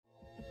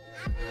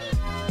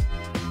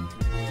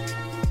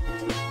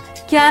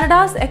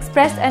Canada's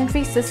express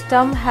entry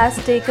system has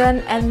taken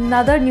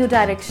another new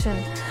direction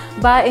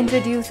by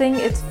introducing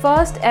its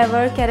first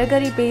ever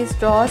category-based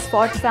draws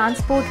for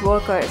transport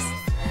workers.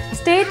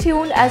 Stay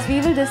tuned as we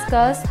will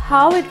discuss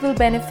how it will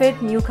benefit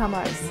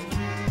newcomers.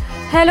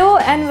 Hello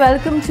and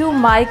welcome to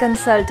My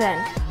Consultant,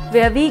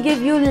 where we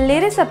give you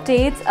latest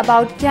updates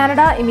about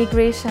Canada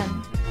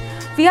immigration.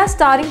 We are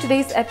starting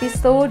today's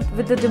episode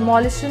with the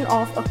demolition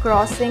of a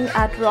crossing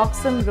at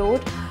Roxham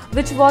Road,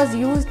 which was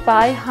used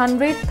by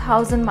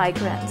 100,000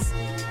 migrants,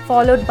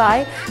 followed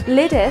by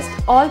latest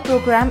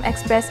all-program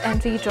express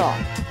entry draw,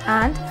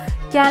 and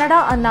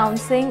Canada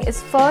announcing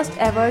its first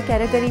ever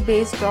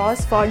category-based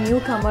draws for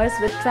newcomers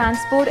with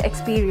transport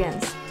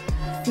experience.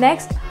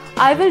 Next,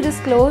 I will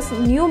disclose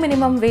new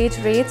minimum wage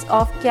rates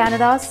of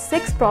Canada's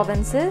 6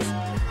 provinces,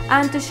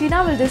 and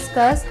Tashina will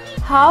discuss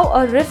how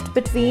a rift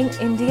between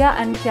India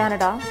and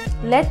Canada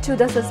led to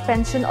the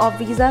suspension of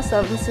visa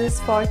services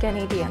for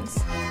Canadians.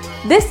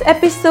 This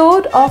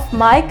episode of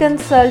My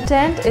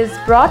Consultant is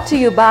brought to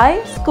you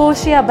by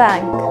Scotia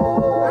Bank.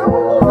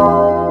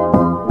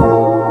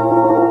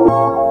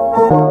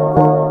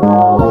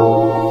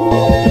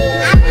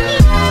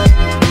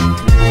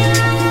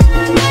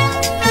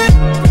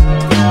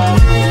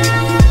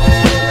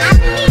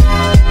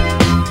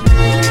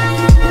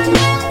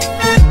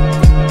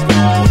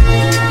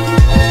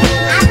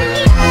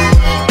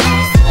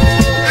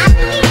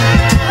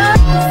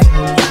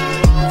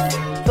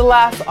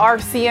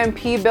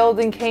 RCMP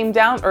building came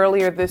down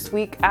earlier this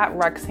week at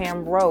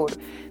Wrexham Road,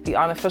 the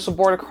unofficial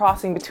border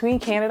crossing between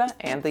Canada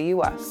and the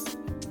US.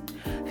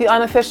 The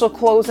unofficial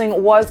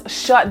closing was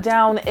shut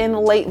down in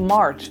late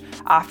March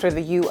after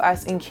the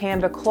US and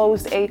Canada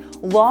closed a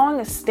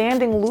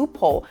long-standing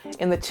loophole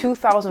in the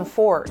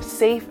 2004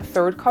 Safe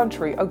Third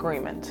Country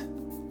Agreement.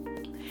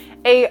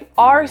 A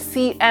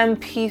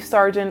RCMP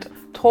sergeant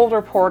told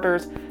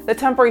reporters the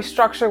temporary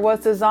structure was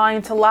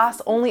designed to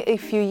last only a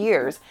few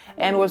years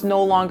and was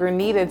no longer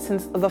needed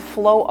since the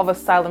flow of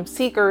asylum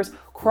seekers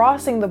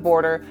crossing the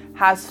border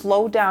has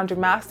slowed down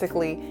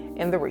dramatically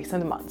in the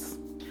recent months.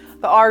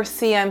 The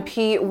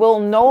RCMP will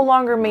no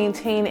longer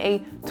maintain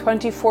a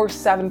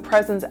 24/7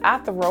 presence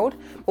at the road,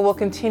 but will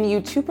continue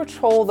to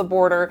patrol the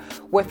border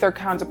with their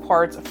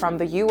counterparts from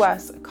the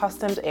U.S.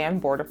 Customs and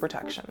Border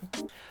Protection.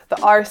 The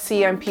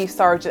RCMP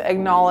sergeant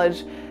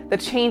acknowledged the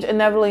change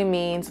inevitably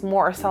means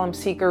more asylum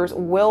seekers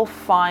will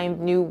find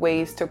new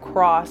ways to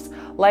cross,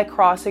 like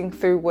crossing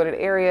through wooded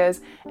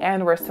areas,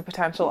 and risk the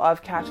potential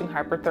of catching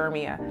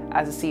hypothermia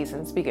as the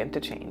seasons begin to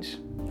change.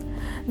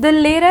 The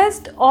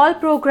latest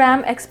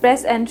all-program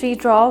express entry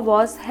draw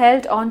was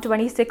held on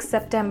 26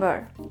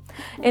 September,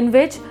 in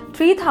which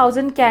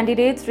 3,000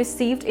 candidates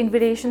received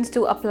invitations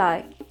to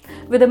apply,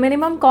 with a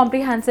minimum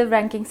comprehensive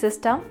ranking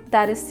system,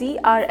 that is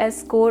CRS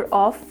score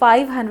of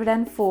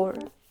 504.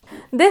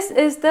 This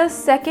is the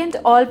second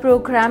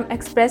all-program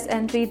express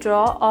entry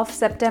draw of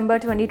September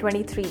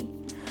 2023.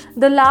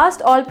 The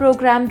last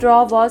all-program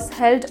draw was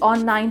held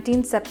on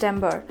 19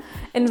 September,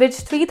 in which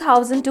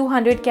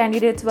 3,200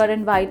 candidates were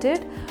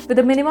invited with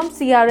a minimum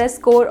CRS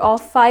score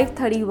of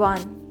 531.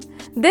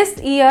 This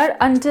year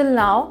until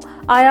now,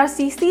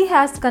 IRCC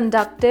has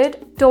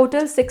conducted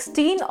total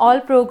 16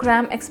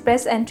 all-program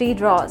express entry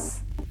draws.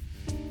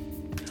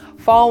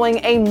 Following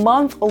a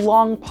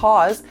month-long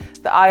pause,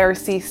 the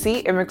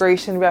IRCC,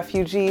 Immigration,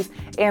 Refugees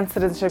and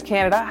Citizenship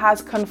Canada,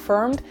 has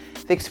confirmed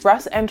the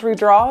express entry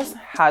draws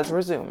has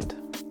resumed.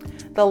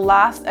 The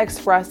last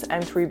express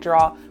entry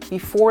draw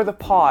before the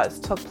pause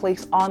took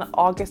place on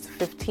August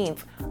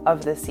 15th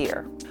of this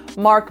year.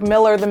 Mark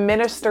Miller, the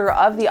Minister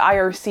of the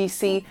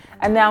IRCC,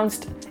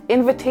 announced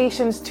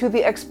invitations to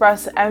the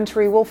express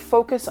entry will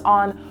focus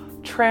on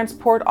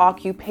transport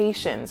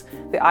occupations.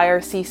 The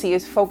IRCC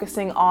is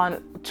focusing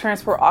on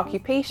transport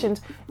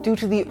occupations due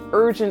to the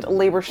urgent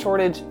labor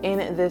shortage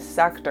in this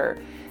sector.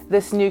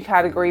 This new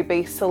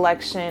category-based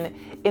selection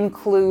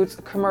includes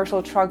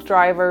commercial truck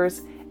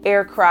drivers,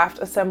 aircraft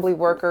assembly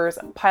workers,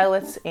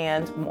 pilots,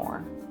 and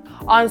more.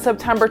 On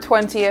September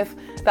 20th,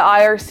 the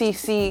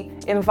IRCC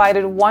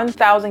invited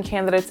 1,000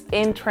 candidates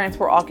in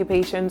transport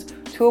occupations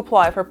to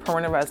apply for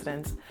permanent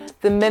residence.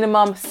 The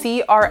minimum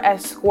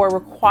CRS score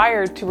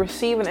required to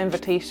receive an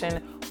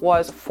invitation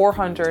was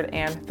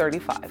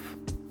 435.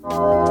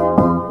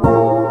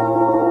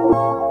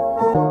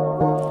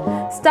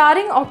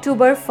 Starting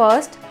October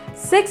 1st,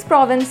 6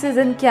 provinces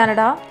in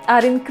Canada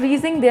are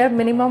increasing their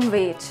minimum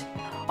wage.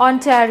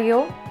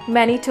 Ontario,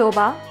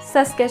 Manitoba,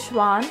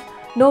 Saskatchewan,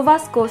 Nova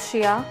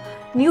Scotia,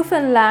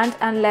 Newfoundland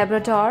and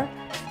Labrador,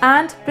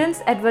 and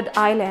Prince Edward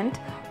Island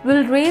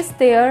will raise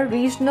their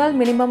regional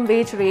minimum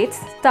wage rates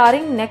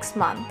starting next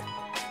month.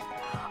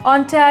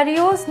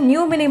 Ontario's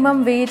new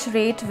minimum wage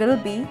rate will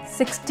be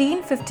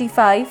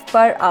 $16.55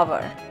 per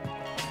hour.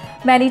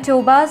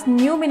 Manitoba's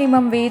new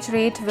minimum wage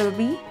rate will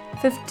be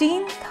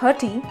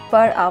 $15.30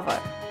 per hour.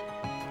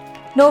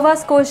 Nova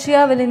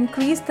Scotia will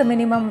increase the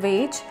minimum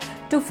wage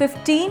to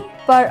 $15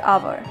 per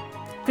hour.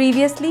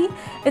 Previously,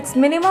 its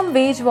minimum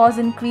wage was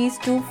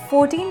increased to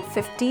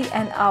 $14.50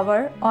 an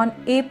hour on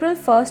April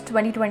 1,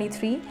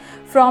 2023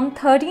 from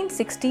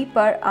 $13.60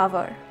 per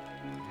hour.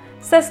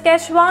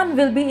 Saskatchewan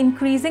will be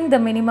increasing the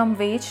minimum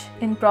wage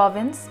in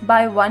province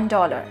by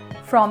 $1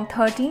 from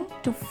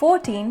 $13 to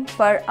 $14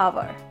 per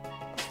hour.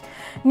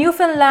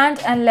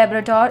 Newfoundland and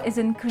Labrador is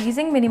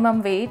increasing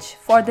minimum wage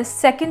for the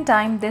second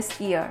time this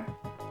year.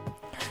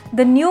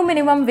 The new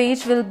minimum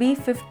wage will be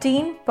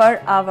 $15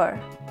 per hour.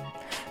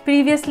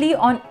 Previously,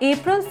 on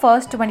April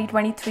 1,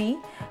 2023,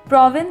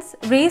 province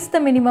raised the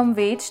minimum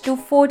wage to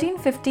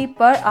 $14.50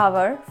 per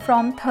hour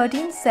from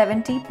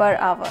 $13.70 per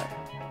hour.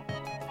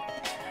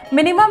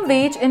 Minimum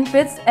wage in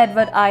Prince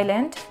Edward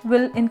Island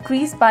will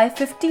increase by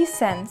 50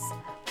 cents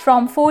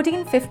from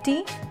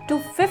 $14.50 to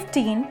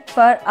 $15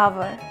 per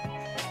hour.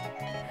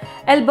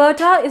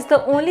 Alberta is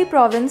the only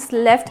province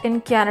left in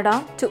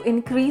Canada to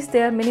increase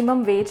their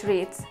minimum wage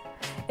rates.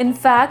 In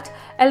fact,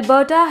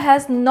 Alberta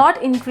has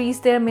not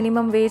increased their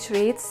minimum wage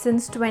rates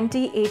since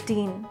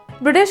 2018.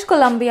 British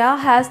Columbia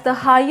has the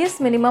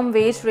highest minimum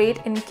wage rate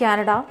in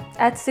Canada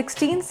at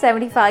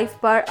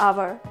 $16.75 per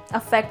hour,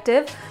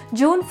 effective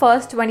June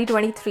 1,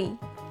 2023,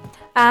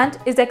 and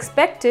is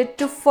expected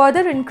to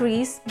further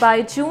increase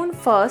by June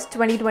 1,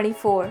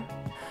 2024.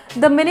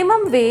 The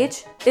minimum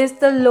wage is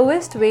the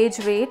lowest wage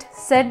rate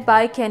set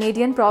by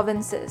Canadian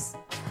provinces.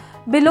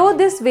 Below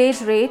this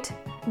wage rate,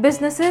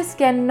 businesses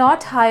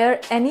cannot hire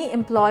any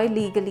employee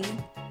legally.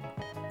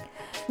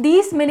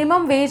 These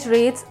minimum wage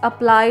rates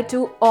apply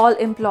to all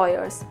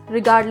employers,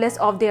 regardless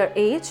of their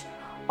age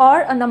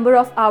or a number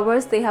of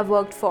hours they have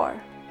worked for.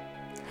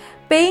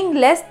 Paying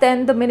less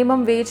than the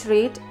minimum wage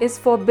rate is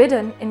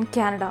forbidden in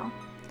Canada.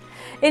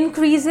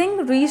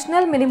 Increasing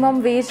regional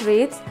minimum wage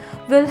rates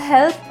will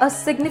help a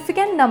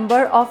significant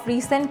number of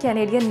recent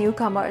Canadian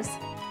newcomers,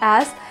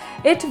 as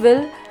it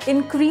will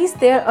increase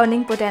their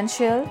earning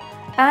potential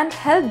and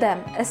help them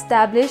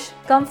establish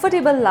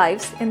comfortable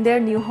lives in their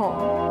new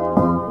home.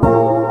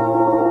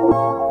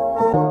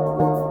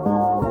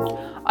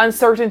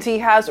 Uncertainty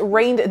has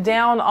rained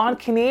down on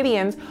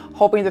Canadians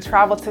hoping to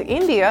travel to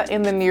India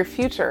in the near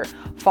future,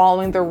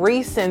 following the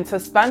recent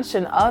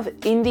suspension of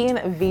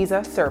Indian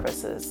visa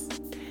services.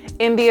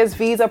 India's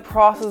visa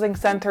processing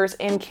centers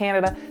in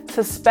Canada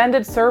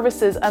suspended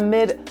services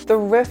amid the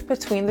rift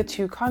between the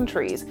two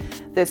countries.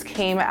 This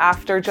came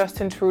after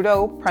Justin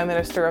Trudeau, Prime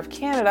Minister of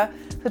Canada,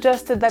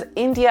 suggested that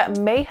India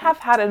may have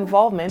had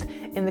involvement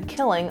in the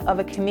killing of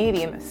a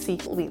Canadian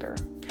Sikh leader.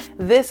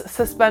 This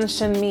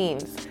suspension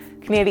means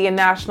Canadian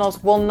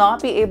nationals will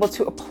not be able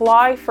to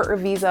apply for a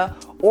visa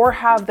or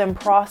have them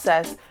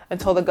processed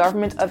until the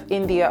government of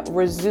India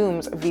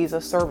resumes visa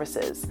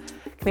services.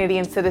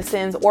 Canadian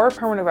citizens or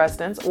permanent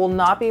residents will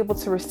not be able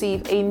to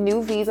receive a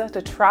new visa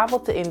to travel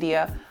to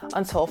India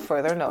until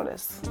further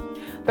notice.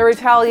 The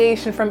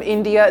retaliation from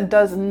India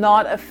does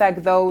not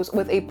affect those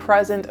with a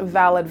present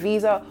valid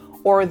visa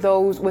or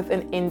those with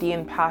an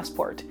Indian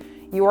passport.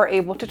 You are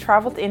able to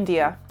travel to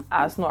India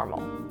as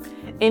normal.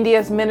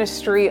 India's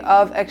Ministry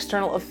of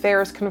External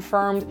Affairs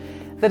confirmed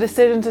the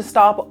decision to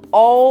stop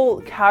all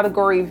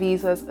category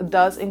visas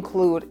does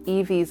include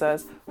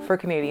e-visas for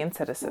Canadian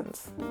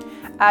citizens.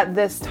 At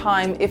this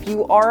time, if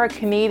you are a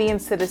Canadian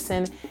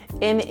citizen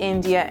in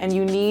India and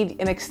you need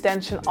an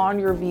extension on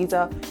your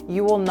visa,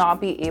 you will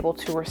not be able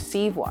to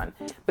receive one.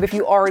 But if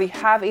you already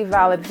have a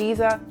valid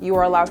visa, you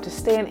are allowed to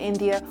stay in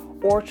India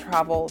or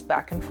travel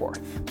back and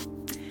forth.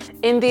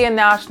 Indian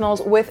nationals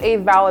with a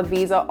valid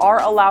visa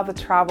are allowed to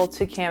travel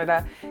to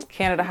Canada.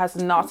 Canada has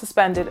not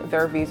suspended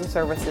their visa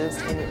services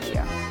in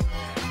India.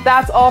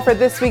 That's all for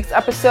this week's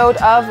episode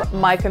of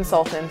My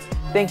Consultant.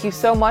 Thank you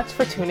so much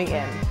for tuning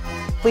in.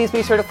 Please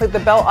be sure to click the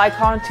bell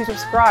icon to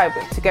subscribe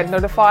to get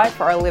notified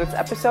for our latest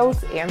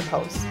episodes and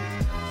posts.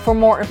 For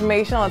more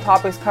information on the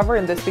topics covered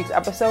in this week's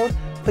episode,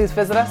 please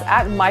visit us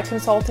at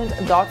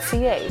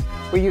MyConsultant.ca,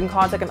 where you can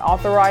contact an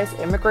authorized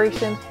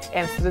immigration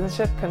and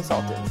citizenship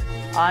consultant.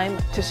 I'm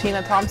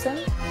Tashina Thompson.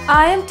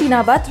 I am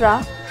Tina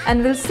Batra,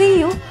 and we'll see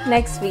you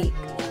next week.